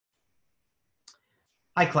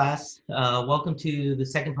Hi, class. Welcome to the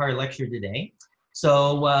second part of lecture today.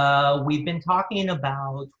 So we've been talking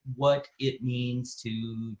about what it means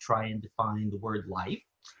to try and define the word life.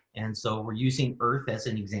 And so we're using Earth as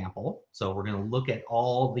an example. So we're going to look at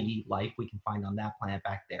all the life we can find on that planet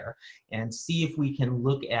back there and see if we can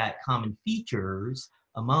look at common features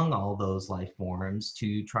among all those life forms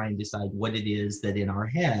to try and decide what it is that in our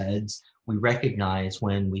heads we recognize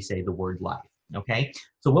when we say the word life. Okay,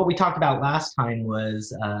 so what we talked about last time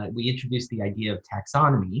was we introduced the idea of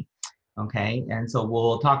taxonomy. Okay, and so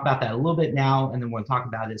we'll talk about that a little bit now, and then we'll talk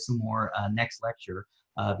about it some more next lecture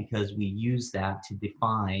because we use that to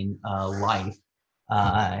define life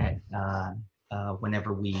uh, uh,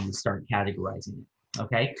 whenever we start categorizing it.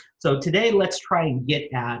 Okay, so today let's try and get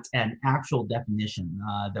at an actual definition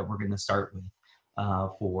that we're going to start with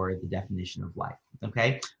for the definition of life.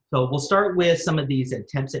 Okay, so we'll start with some of these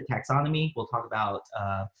attempts at taxonomy. We'll talk about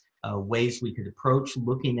ways we could approach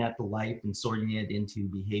looking at the life and sorting it into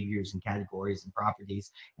behaviors and categories and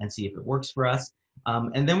properties and see if it works for us.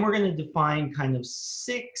 And then we're going to define kind of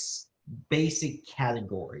 6 basic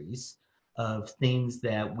categories of things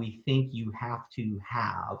that we think you have to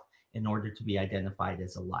have in order to be identified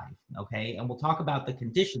as a life, okay? And we'll talk about the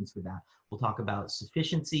conditions for that. We'll talk about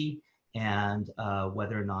sufficiency and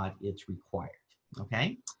whether or not it's required,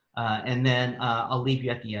 okay? And then I'll leave you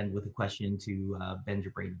at the end with a question to bend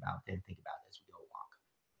your brain about and think about as we go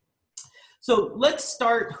along. So let's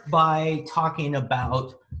start by talking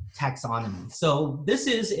about taxonomy. So this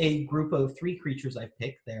is a group of 3 creatures I've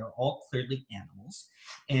picked. They're all clearly animals.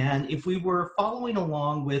 And if we were following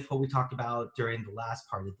along with what we talked about during the last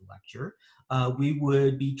part of the lecture, we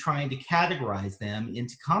would be trying to categorize them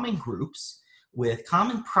into common groups with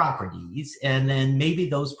common properties, and then maybe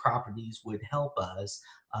those properties would help us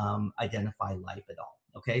identify life at all.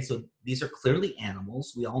 Okay, so these are clearly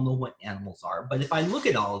animals. We all know what animals are, but if I look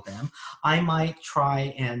at all of them, I might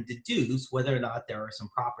try and deduce whether or not there are some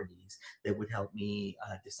properties that would help me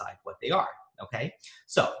decide what they are. Okay,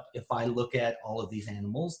 so if I look at all of these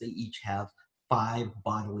animals, they each have 5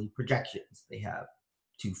 bodily projections. They have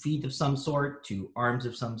 2 feet of some sort, 2 arms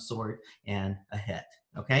of some sort, and a head.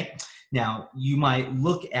 Okay, now you might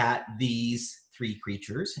look at these 3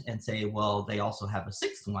 creatures and say, well, they also have a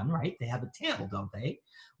 6th one, right? They have a tail, don't they?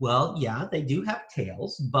 Well, yeah, they do have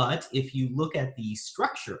tails, but if you look at the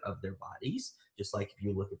structure of their bodies, just like if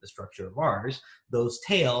you look at the structure of ours, those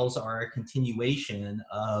tails are a continuation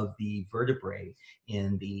of the vertebrae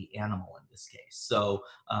in the animal in this case. So,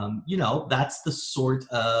 you know, that's the sort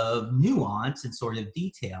of nuance and sort of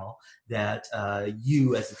detail that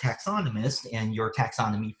you as a taxonomist and your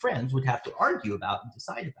taxonomy friends would have to argue about and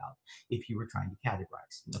decide about if you were trying to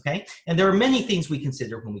categorize, okay? And there are many things we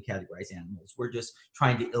consider when we categorize animals. We're just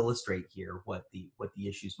trying to illustrate here what the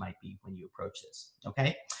issues might be when you approach this,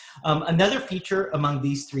 okay? Another feature among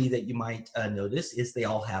these 3 that you might notice is they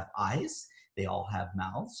all have eyes, they all have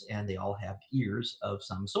mouths, and they all have ears of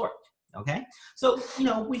some sort, okay? So, you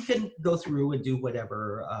know, we can go through and do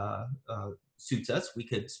whatever suits us. We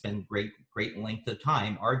could spend great length of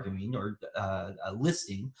time arguing or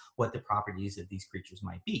listing what the properties of these creatures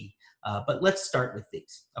might be. But let's start with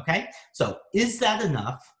these, okay? So is that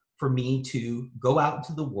enough for me to go out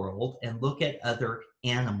into the world and look at other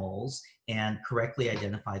animals and correctly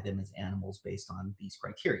identify them as animals based on these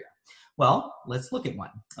criteria? Well, let's look at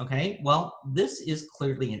one, okay? Well, this is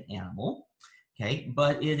clearly an animal. Okay,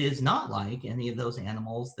 but it is not like any of those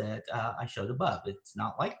animals that I showed above. It's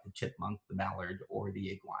not like the chipmunk, the mallard, or the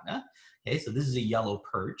iguana. Okay, so this is a yellow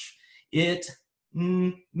perch. It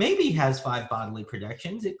maybe has 5 bodily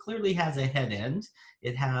projections. It clearly has a head end.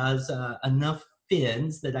 It has enough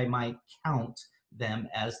fins that I might count them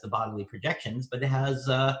as the bodily projections, but it has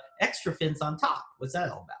extra fins on top. What's that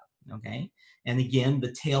all about? Okay, and again,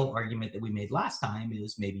 the tail argument that we made last time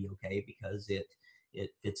is maybe okay because it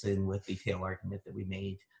fits in with the tail argument that we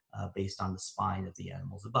made based on the spine of the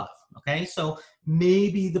animals above, okay? So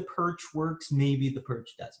maybe the perch works, maybe the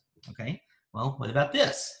perch doesn't, okay? Well, what about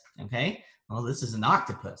this, okay? Well, this is an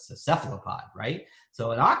octopus, a cephalopod, right?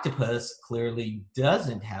 So an octopus clearly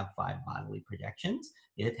doesn't have 5 bodily projections.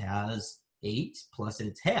 It has 8 plus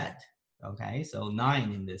its head, okay? So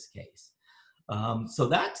 9 in this case. So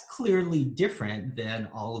that's clearly different than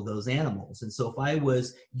all of those animals. And so if I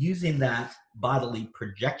was using that bodily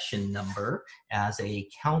projection number as a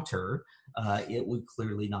counter, it would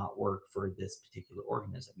clearly not work for this particular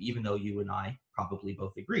organism, even though you and I probably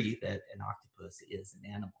both agree that an octopus is an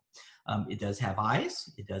animal. It does have eyes,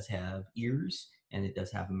 it does have ears, and it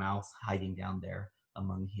does have a mouth hiding down there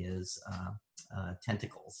among his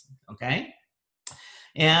tentacles, okay?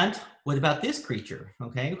 And what about this creature?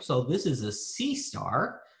 Okay, so this is a sea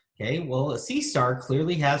star. Okay, well, a sea star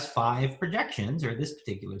clearly has 5 projections, or this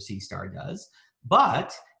particular sea star does,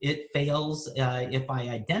 but it fails if I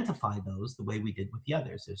identify those the way we did with the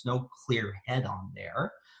others. There's no clear head on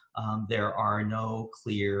there. There are no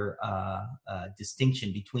clear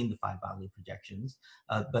distinction between the 5 bodily projections,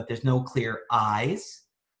 but there's no clear eyes,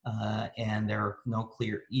 and there are no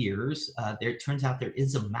clear ears. It turns out there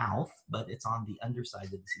is a mouth, but it's on the underside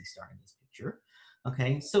of the sea star in this picture.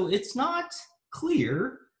 Okay, so it's not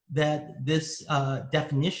clear that this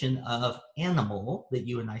definition of animal that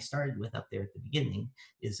you and I started with up there at the beginning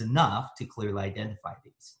is enough to clearly identify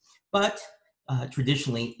these. But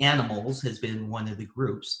traditionally, animals has been one of the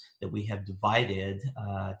groups that we have divided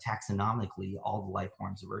taxonomically all the life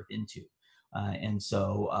forms of Earth into. And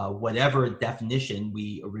so whatever definition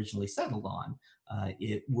we originally settled on,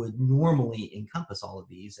 it would normally encompass all of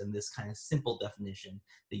these. And this kind of simple definition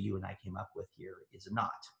that you and I came up with here is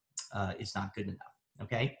not good enough.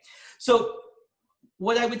 Okay, so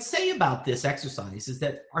what I would say about this exercise is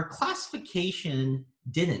that our classification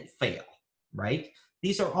didn't fail, right?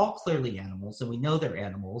 These are all clearly animals, and we know they're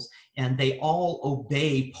animals, and they all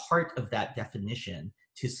obey part of that definition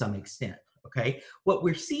to some extent, okay? What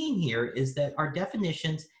we're seeing here is that our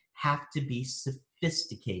definitions have to be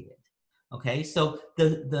sophisticated, okay? So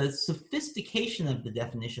the sophistication of the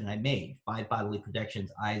definition I made, 5 bodily projections,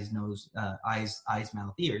 eyes, nose, eyes,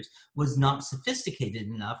 mouth, ears, was not sophisticated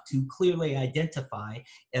enough to clearly identify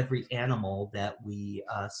every animal that we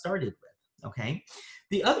started with. Okay.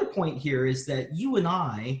 The other point here is that you and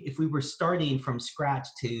I, if we were starting from scratch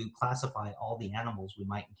to classify all the animals we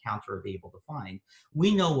might encounter or be able to find,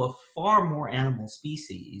 we know of far more animal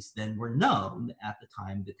species than were known at the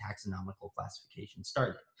time the taxonomical classification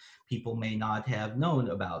started. People may not have known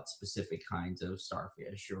about specific kinds of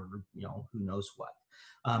starfish or, who knows what.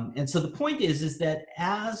 And so the point is that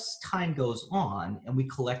as time goes on and we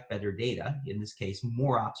collect better data, in this case,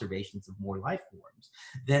 more observations of more life forms,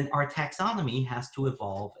 then our taxonomy has to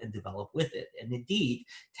evolve and develop with it. And indeed,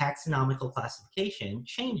 taxonomical classification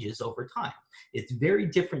changes over time. It's very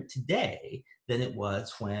different today than it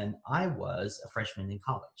was when I was a freshman in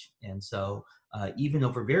college. And so even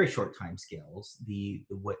over very short time scales,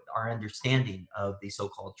 what our understanding of the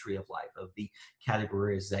so-called tree of life, of the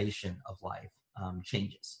categorization of life,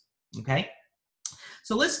 changes. Okay,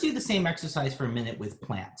 so let's do the same exercise for a minute with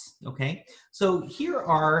plants. Okay, so here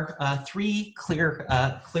are 3 clear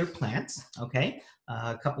plants. Okay,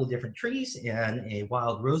 a couple of different trees and a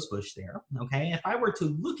wild rose bush there. Okay, if I were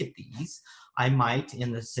to look at these, I might,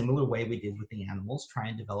 in the similar way we did with the animals, try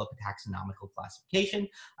and develop a taxonomical classification.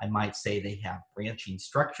 I might say they have branching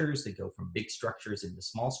structures that go from big structures into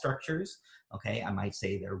small structures. Okay, I might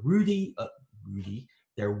say they're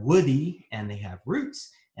they're woody, and they have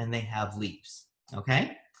roots, and they have leaves,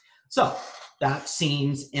 okay? So that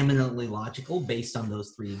seems eminently logical based on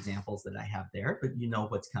those 3 examples that I have there, but you know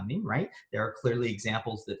what's coming, right? There are clearly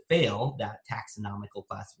examples that fail that taxonomical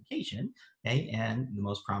classification, okay? And the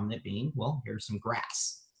most prominent being, well, here's some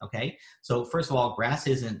grass, okay? So first of all, grass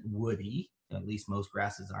isn't woody, at least most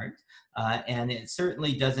grasses aren't. And it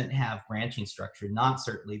certainly doesn't have branching structure, not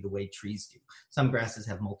certainly the way trees do. Some grasses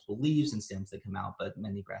have multiple leaves and stems that come out, but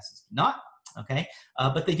many grasses do not, okay?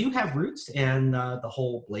 But they do have roots, and the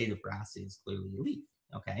whole blade of grass is clearly a leaf,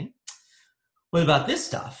 okay? What about this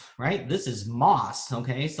stuff, right? This is moss,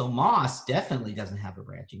 okay? So moss definitely doesn't have a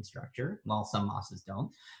branching structure. Well, some mosses don't.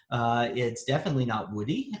 It's definitely not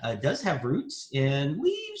woody. It does have roots and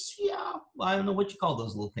leaves. Yeah, well, I don't know what you call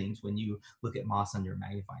those little things when you look at moss under a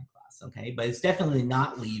magnifying glass, okay? But it's definitely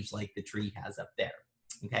not leaves like the tree has up there.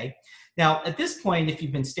 Okay. Now, at this point, if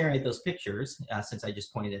you've been staring at those pictures, since I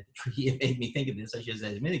just pointed at the tree, it made me think of this. I should have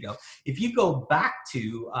said it a minute ago. If you go back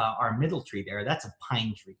to our middle tree there, that's a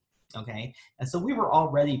pine tree. Okay, and so we were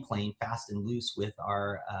already playing fast and loose with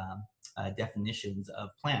our definitions of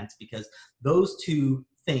plants, because those 2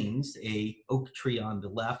 things, a oak tree on the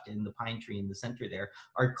left and the pine tree in the center there,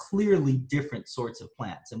 are clearly different sorts of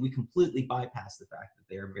plants, and we completely bypass the fact that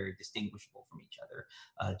they are very distinguishable from each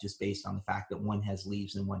other, just based on the fact that one has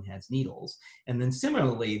leaves and one has needles. And then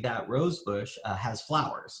similarly, that rose bush has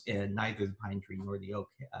flowers, and neither the pine tree nor the oak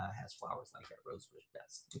has flowers like that rose bush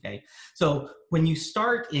does. Okay, so when you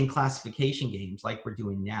start in classification games like we're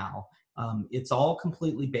doing now, it's all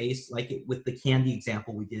completely based, like with the candy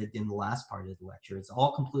example we did in the last part of the lecture, it's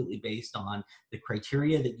all completely based on the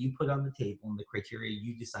criteria that you put on the table and the criteria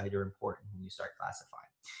you decide are important when you start classifying.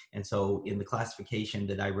 And so in the classification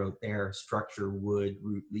that I wrote there, structure, wood,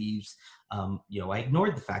 root, leaves, I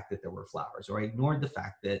ignored the fact that there were flowers, or I ignored the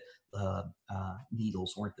fact that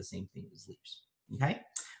needles weren't the same thing as leaves. Okay?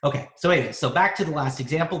 Okay, so anyway, so back to the last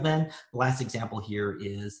example then. The last example here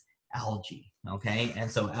is algae, okay? And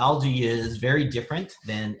so algae is very different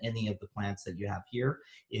than any of the plants that you have here.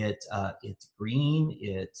 It's green,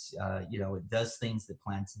 you know, it does things that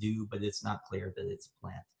plants do, but it's not clear that it's a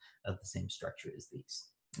plant of the same structure as these,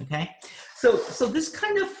 okay? So this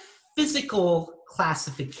kind of physical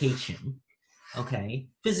classification, okay,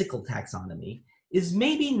 physical taxonomy, is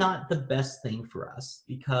maybe not the best thing for us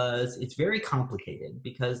because it's very complicated,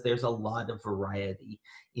 because there's a lot of variety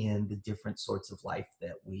in the different sorts of life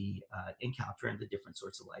that we encounter and the different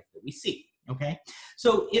sorts of life that we see, okay?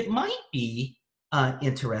 So it might be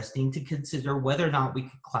interesting to consider whether or not we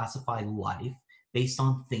could classify life based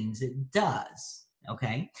on things it does,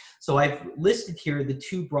 okay? So I've listed here the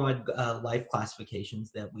two broad life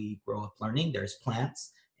classifications that we grow up learning. There's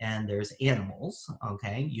plants and there's animals,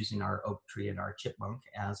 okay, using our oak tree and our chipmunk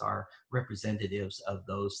as our representatives of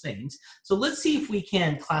those things. So let's see if we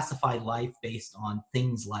can classify life based on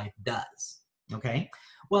things life does, okay?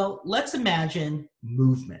 Well, let's imagine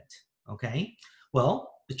movement, okay?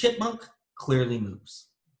 Well, the chipmunk clearly moves,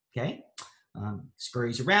 okay?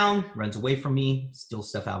 Scurries around, runs away from me, steals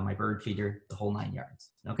stuff out of my bird feeder, the whole 9 yards,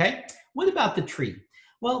 okay? What about the tree?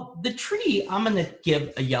 Well, the tree, I'm going to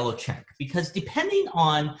give a yellow check, because depending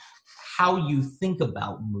on how you think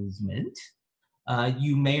about movement,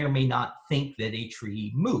 you may or may not think that a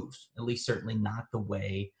tree moves, at least certainly not the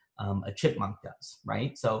way a chipmunk does,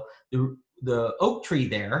 right? So the oak tree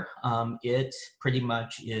there, it pretty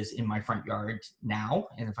much is in my front yard now,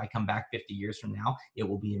 and if I come back 50 years from now, it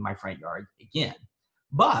will be in my front yard again.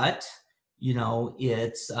 But, you know,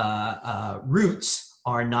 its roots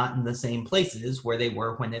are not in the same places where they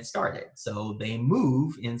were when it started. So they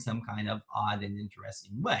move in some kind of odd and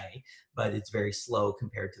interesting way, but it's very slow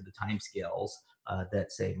compared to the time scales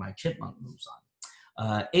that, say, my chipmunk moves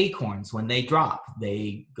on. Acorns, when they drop,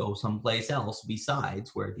 they go someplace else besides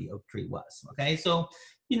where the oak tree was, okay? So,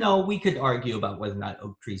 you know, we could argue about whether or not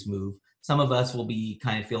oak trees move. Some of us will be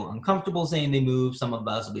kind of feel uncomfortable saying they move. Some of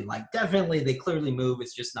us will be like, definitely, they clearly move.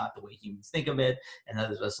 It's just not the way humans think of it. And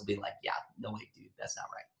others of us will be like, yeah, no way, dude, that's not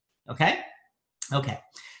right. Okay? Okay.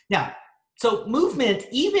 Now, so movement,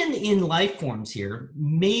 even in life forms here,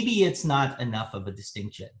 maybe it's not enough of a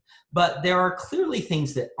distinction. But there are clearly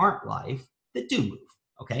things that aren't life that do move,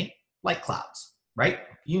 okay? Like clouds, right?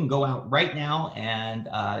 You can go out right now and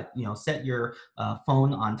you know, set your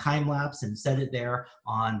phone on time lapse and set it there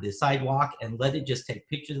on the sidewalk and let it just take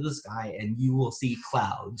pictures of the sky, and you will see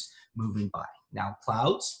clouds moving by. Now,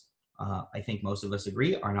 clouds, I think most of us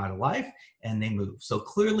agree, are not alive, and they move. So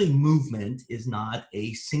clearly movement is not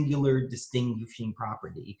a singular distinguishing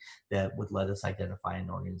property that would let us identify an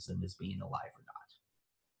organism as being alive or not.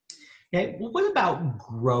 Okay, well, what about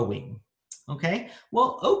growing? Okay,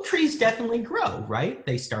 well, oak trees definitely grow, right?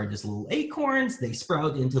 They start as little acorns, they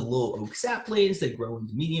sprout into little oak saplings, they grow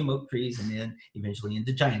into medium oak trees, and then eventually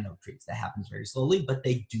into giant oak trees. That happens very slowly, but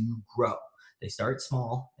they do grow. They start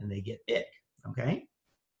small and they get big, okay?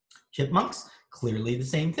 Chipmunks, clearly the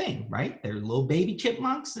same thing, right? They're little baby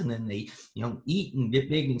chipmunks, and then they, you know, eat and get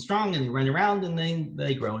big and strong, and they run around, and then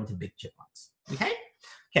they grow into big chipmunks, okay?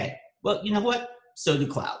 Okay, well, you know what? So do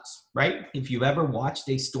clouds, right? If you've ever watched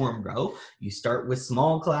a storm grow, you start with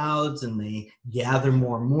small clouds and they gather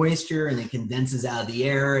more moisture and it condenses out of the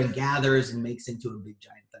air and gathers and makes into a big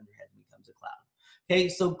giant thunderhead and becomes a cloud. Okay,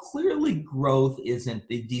 so clearly growth isn't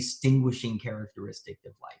the distinguishing characteristic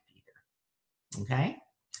of life either. Okay?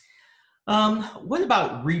 What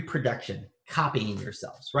about reproduction? Copying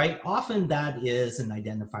yourselves, right? Often that is an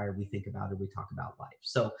identifier we think about when we talk about life.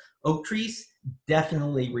 So oak trees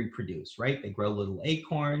definitely reproduce, right? They grow little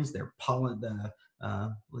acorns, they're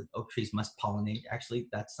oak trees must pollinate. Actually,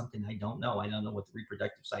 that's something I don't know. I don't know what the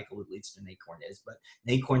reproductive cycle that leads to an acorn is, but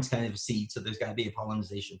an acorn's kind of a seed, so there's gotta be a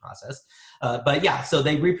pollination process. But yeah, so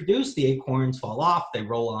they reproduce, the acorns fall off, they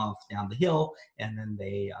roll off down the hill, and then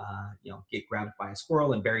they you know, get grabbed by a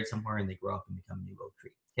squirrel and buried somewhere, and they grow up and become a new oak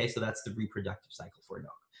tree. Okay, so that's the reproductive cycle for an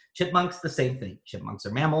oak. Chipmunks, the same thing. Chipmunks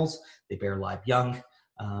are mammals, they bear live young,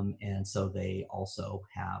 and so they also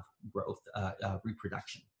have growth,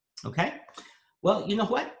 reproduction, okay? Well, you know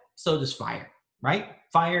what? So does fire, right?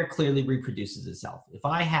 Fire clearly reproduces itself. If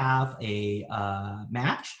I have a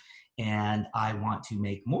match and I want to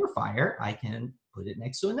make more fire, I can put it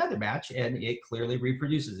next to another match and it clearly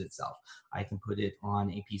reproduces itself. I can put it on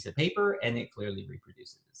a piece of paper and it clearly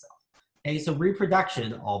reproduces itself. Okay, so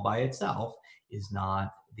reproduction all by itself is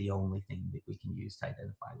not the only thing that we can use to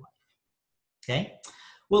identify life. Okay,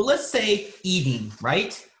 well, let's say eating,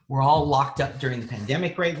 right? We're all locked up during the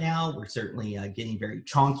pandemic right now. We're certainly getting very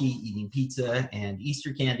chonky, eating pizza and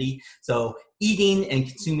Easter candy. So eating and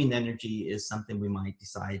consuming energy is something we might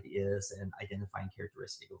decide is an identifying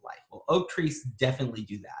characteristic of life. Well, oak trees definitely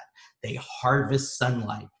do that. They harvest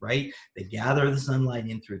sunlight, right? They gather the sunlight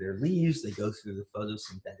in through their leaves. They go through the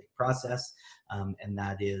photosynthetic process, and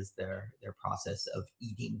that is their process of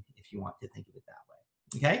eating, if you want to think of it that way.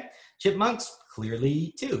 Okay, chipmunks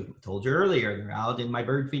clearly too. I told you earlier, they're out in my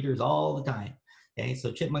bird feeders all the time. Okay,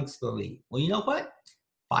 so chipmunks clearly eat. Well, you know what?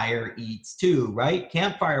 Fire eats too, right?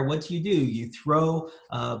 Campfire, what do? You throw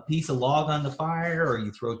a piece of log on the fire, or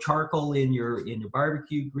you throw charcoal in your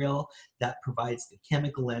barbecue grill. That provides the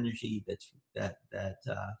chemical energy that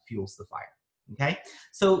fuels the fire. Okay,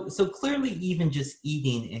 so clearly, even just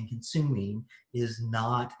eating and consuming is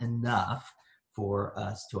not enough for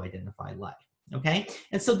us to identify life. Okay,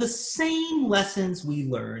 and so the same lessons we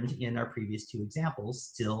learned in our previous two examples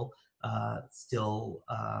still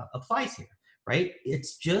applies here, right?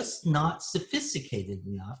 It's just not sophisticated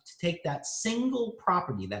enough to take that single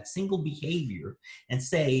property, that single behavior, and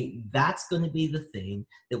say that's going to be the thing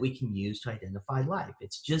that we can use to identify life.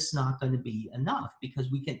 It's just not going to be enough, because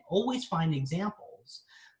we can always find examples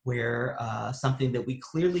where something that we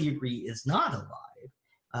clearly agree is not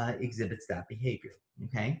alive exhibits that behavior.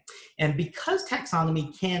 Okay, and because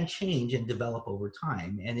taxonomy can change and develop over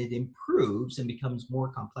time, and it improves and becomes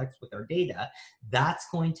more complex with our data, that's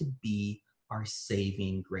going to be our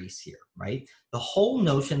saving grace here, right? The whole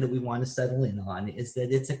notion that we want to settle in on is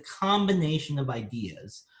that it's a combination of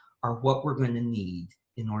ideas are what we're going to need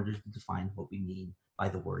in order to define what we mean by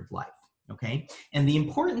the word life. Okay, and the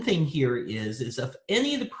important thing here is if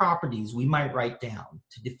any of the properties we might write down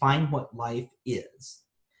to define what life is,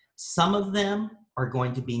 some of them are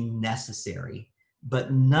going to be necessary,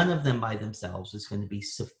 but none of them by themselves is going to be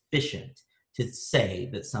sufficient to say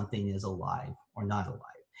that something is alive or not alive.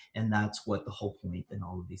 And that's what the whole point in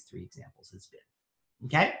all of these three examples has been.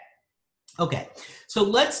 Okay? Okay, so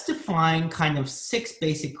let's define kind of 6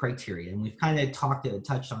 basic criteria, and we've kind of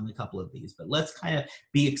touched on a couple of these, but let's kind of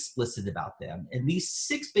be explicit about them. And these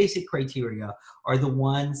 6 basic criteria are the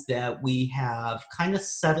ones that we have kind of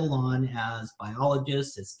settled on as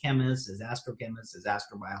biologists, as chemists, as astrochemists, as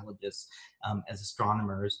astrobiologists, as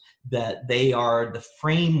astronomers, that they are the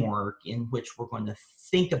framework in which we're going to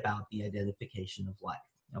think about the identification of life.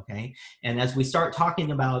 Okay, and as we start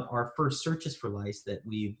talking about our first searches for life that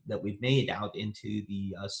we've made out into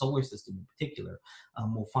the solar system in particular,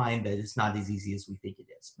 we'll find that it's not as easy as we think it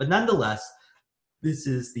is. But nonetheless, this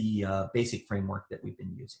is the basic framework that we've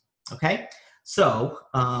been using. Okay, so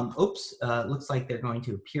looks like they're going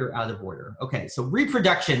to appear out of order. Okay, so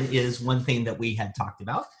reproduction is one thing that we had talked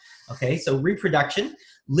about. Okay, so reproduction,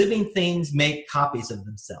 living things make copies of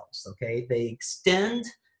themselves. Okay, they extend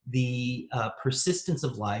the persistence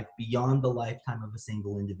of life beyond the lifetime of a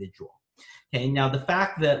single individual. Okay, now the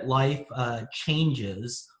fact that life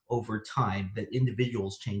changes over time, that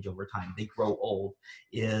individuals change over time, they grow old,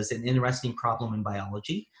 is an interesting problem in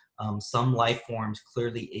biology. Some life forms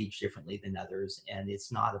clearly age differently than others, and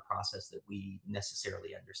it's not a process that we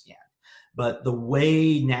necessarily understand. But the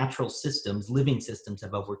way natural systems, living systems,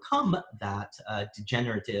 have overcome that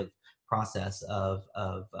degenerative process of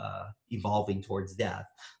evolving towards death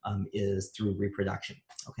is through reproduction.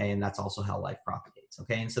 Okay, and that's also how life propagates.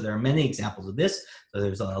 Okay, and so there are many examples of this. So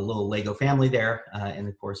there's a little Lego family there, and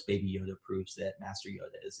of course Baby Yoda proves that Master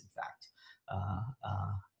Yoda is in fact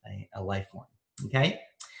a life form. Okay,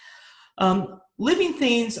 living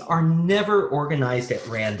things are never organized at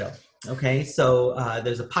random. Okay, so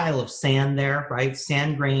there's a pile of sand there, right?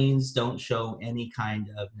 Sand grains don't show any kind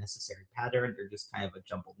of necessary pattern. They're just kind of a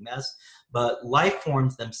jumbled mess. But life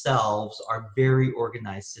forms themselves are very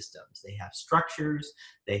organized systems. They have structures.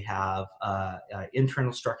 They have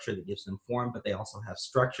internal structure that gives them form, but they also have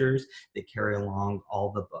structures that carry along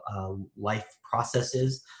all the life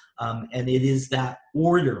processes. And it is that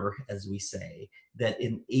order, as we say, that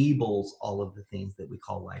enables all of the things that we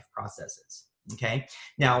call life processes. Okay,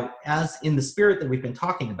 now as in the spirit that we've been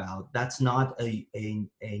talking about, that's not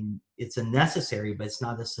it's a necessary, but it's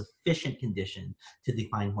not a sufficient condition to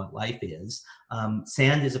define what life is.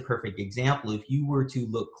 Sand is a perfect example. If you were to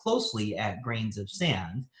look closely at grains of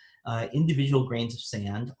sand, individual grains of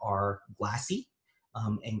sand are glassy.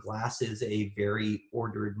 And glass is a very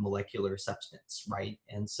ordered molecular substance, right?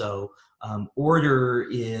 And so order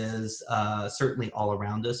is certainly all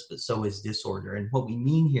around us, but so is disorder. And what we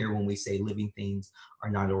mean here when we say living things are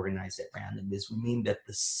not organized at random is we mean that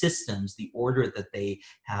the systems, the order that they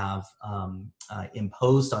have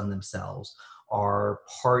imposed on themselves, are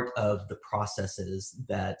part of the processes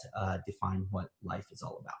that define what life is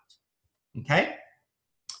all about. Okay?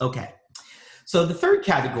 Okay. So the third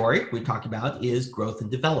category we talked about is growth and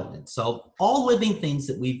development. So all living things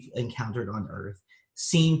that we've encountered on Earth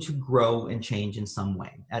seem to grow and change in some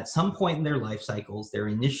way. At some point in their life cycles, they're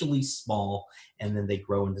initially small and then they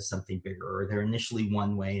grow into something bigger, or they're initially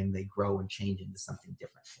one way and they grow and change into something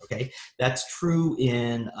different, okay? That's true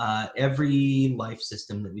in every life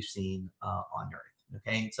system that we've seen on Earth,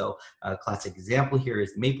 okay? So a classic example here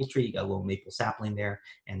is the maple tree. You got a little maple sapling there,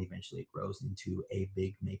 and eventually it grows into a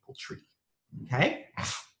big maple tree, okay?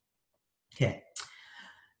 Okay.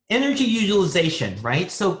 Energy utilization,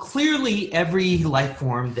 right? So clearly every life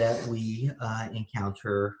form that we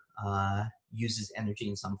encounter uses energy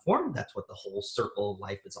in some form. That's what the whole circle of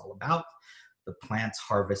life is all about. The plants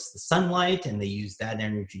harvest the sunlight and they use that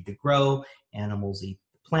energy to grow. Animals eat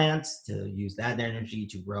the plants to use that energy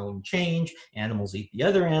to grow and change. Animals eat the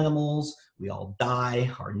other animals. We all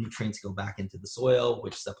die. Our nutrients go back into the soil,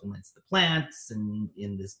 which supplements the plants, and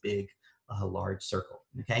in this big a large circle,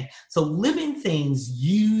 okay? So living things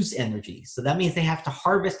use energy. So that means they have to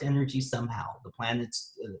harvest energy somehow. The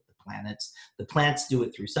plants do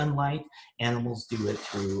it through sunlight. Animals do it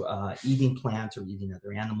through eating plants or eating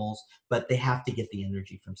other animals, but they have to get the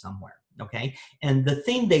energy from somewhere, okay? And the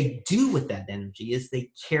thing they do with that energy is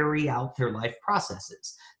they carry out their life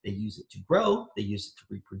processes. They use it to grow, they use it to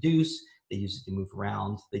reproduce, they use it to move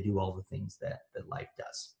around, they do all the things that life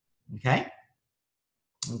does, okay?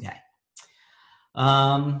 Okay.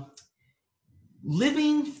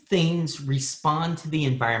 Living things respond to the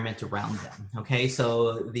environment around them, okay?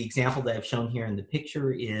 So the example that I've shown here in the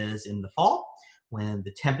picture is in the fall, when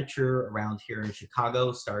the temperature around here in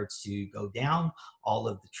Chicago starts to go down, all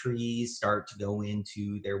of the trees start to go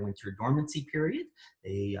into their winter dormancy period.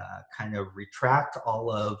 They kind of retract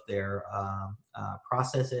all of their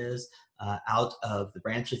processes out of the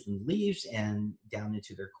branches and the leaves and down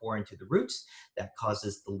into their core, into the roots. That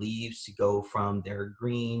causes the leaves to go from their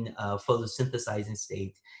green photosynthesizing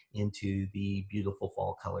state into the beautiful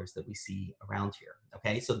fall colors that we see around here,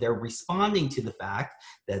 okay? So they're responding to the fact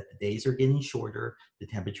that the days are getting shorter, the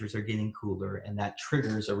temperatures are getting cooler, and that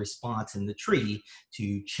triggers a response in the tree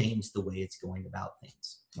to change the way it's going about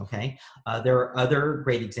things, okay? There are other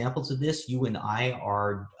great examples of this. You and I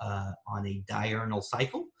are on a diurnal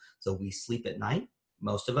cycle. So we sleep at night,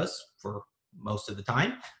 most of us, for most of the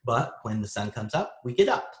time, but when the sun comes up, we get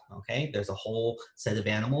up, okay? There's a whole set of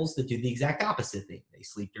animals that do the exact opposite thing. They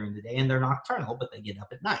sleep during the day and they're nocturnal, but they get up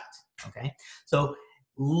at night, okay? So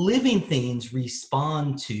living things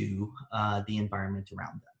respond to the environment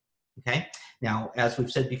around them, okay? Now, as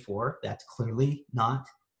we've said before, that's clearly not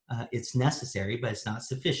it's necessary, but it's not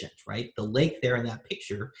sufficient, right? The lake there in that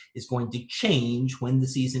picture is going to change when the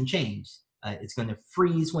season changes. It's going to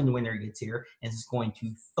freeze when winter gets here, and it's going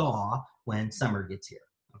to thaw when summer gets here,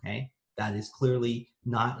 okay? That is clearly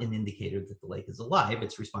not an indicator that the lake is alive.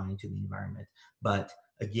 It's responding to the environment. But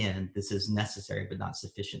again, this is necessary but not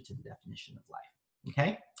sufficient to the definition of life,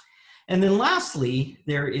 okay? And then lastly,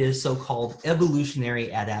 there is so-called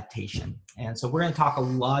evolutionary adaptation. And so we're going to talk a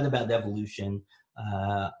lot about evolution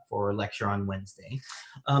for a lecture on Wednesday.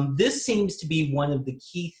 This seems to be one of the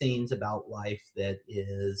key things about life that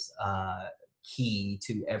is key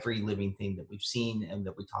to every living thing that we've seen and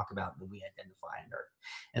that we talk about and that we identify on Earth.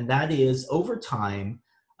 And that is, over time,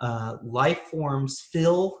 life forms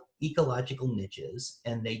fill ecological niches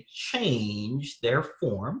and they change their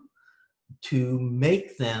form to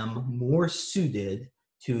make them more suited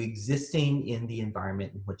to existing in the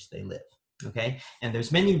environment in which they live. Okay, and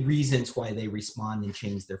there's many reasons why they respond and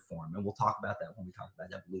change their form, and we'll talk about that when we talk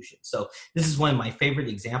about evolution. So this is one of my favorite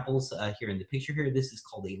examples here in the picture here. This is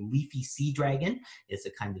called a leafy sea dragon. It's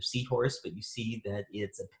a kind of seahorse, but you see that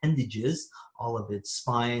its appendages, all of its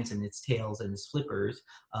spines and its tails and its flippers,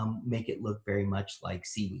 make it look very much like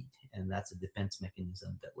seaweed, and that's a defense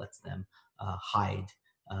mechanism that lets them hide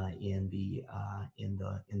in the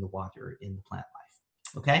water in the plant life.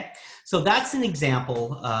 Okay, so that's an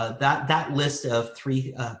example. That list of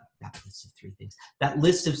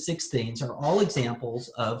six things are all examples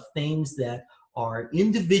of things that are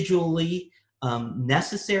individually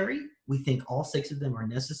necessary. We think all six of them are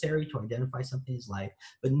necessary to identify something as life,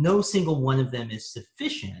 but no single one of them is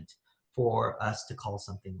sufficient for us to call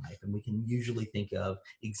something life. And we can usually think of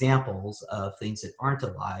examples of things that aren't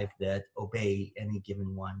alive that obey any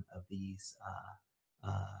given one of these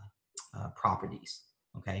properties.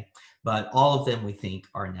 Okay, but all of them we think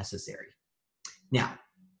are necessary. Now,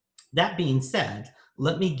 that being said,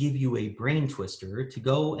 let me give you a brain twister to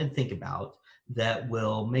go and think about that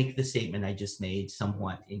will make the statement I just made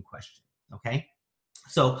somewhat in question. okay?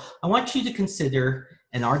 So I want you to consider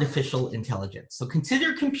an artificial intelligence. So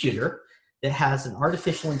consider a computer that has an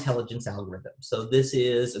artificial intelligence algorithm. So this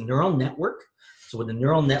is a neural network. So what a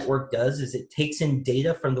neural network does is it takes in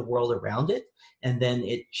data from the world around it, and then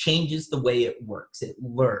it changes the way it works. It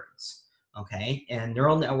learns, okay? And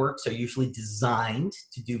neural networks are usually designed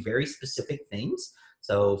to do very specific things.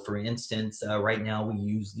 So for instance, right now we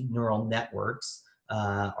use neural networks.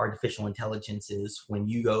 Artificial intelligence is when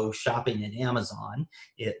you go shopping at Amazon,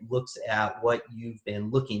 it looks at what you've been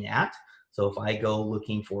looking at. So if I go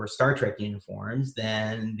looking for Star Trek uniforms,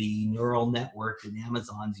 then the neural network that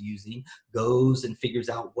Amazon's using goes and figures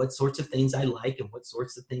out what sorts of things I like and what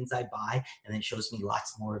sorts of things I buy, and then shows me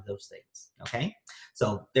lots more of those things, okay?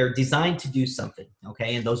 So they're designed to do something,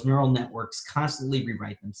 okay? And those neural networks constantly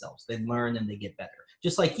rewrite themselves. They learn and they get better,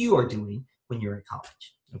 just like you are doing when you're in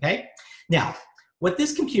college, okay? Now, what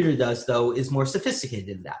this computer does, though, is more sophisticated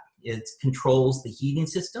than that. It controls the heating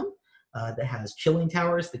system that has chilling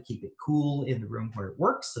towers that keep it cool in the room where it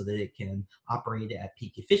works so that it can operate at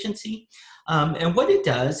peak efficiency. And what it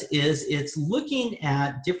does is it's looking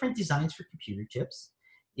at different designs for computer chips.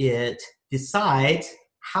 It decides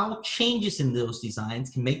how changes in those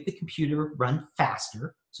designs can make the computer run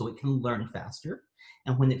faster so it can learn faster.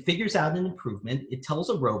 And when it figures out an improvement, it tells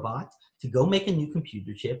a robot to go make a new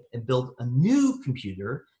computer chip and build a new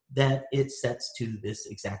computer that it sets to this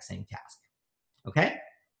exact same task, okay?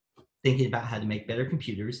 Thinking about how to make better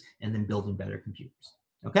computers and then building better computers,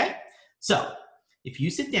 okay? So if you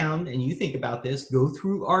sit down and you think about this, go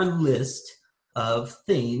through our list of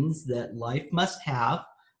things that life must have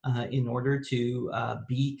in order to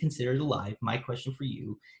be considered alive. My question for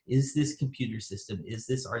you, is this computer system, is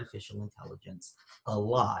this artificial intelligence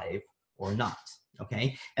alive or not?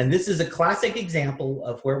 Okay, and this is a classic example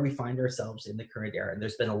of where we find ourselves in the current era. And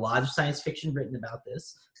there's been a lot of science fiction written about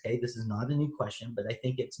this. Okay, this is not a new question, but I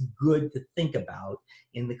think it's good to think about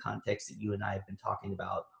in the context that you and I have been talking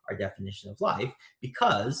about our definition of life,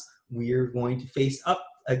 because we're going to face up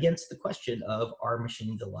against the question of, are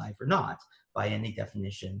machines alive or not, by any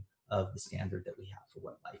definition of the standard that we have for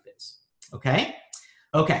what life is. Okay?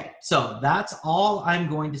 Okay, so that's all I'm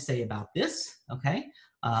going to say about this, okay?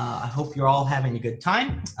 I hope you're all having a good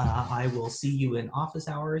time. I will see you in office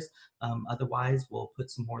hours. Otherwise, we'll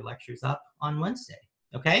put some more lectures up on Wednesday,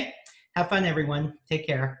 okay? Have fun, everyone. Take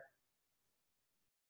care.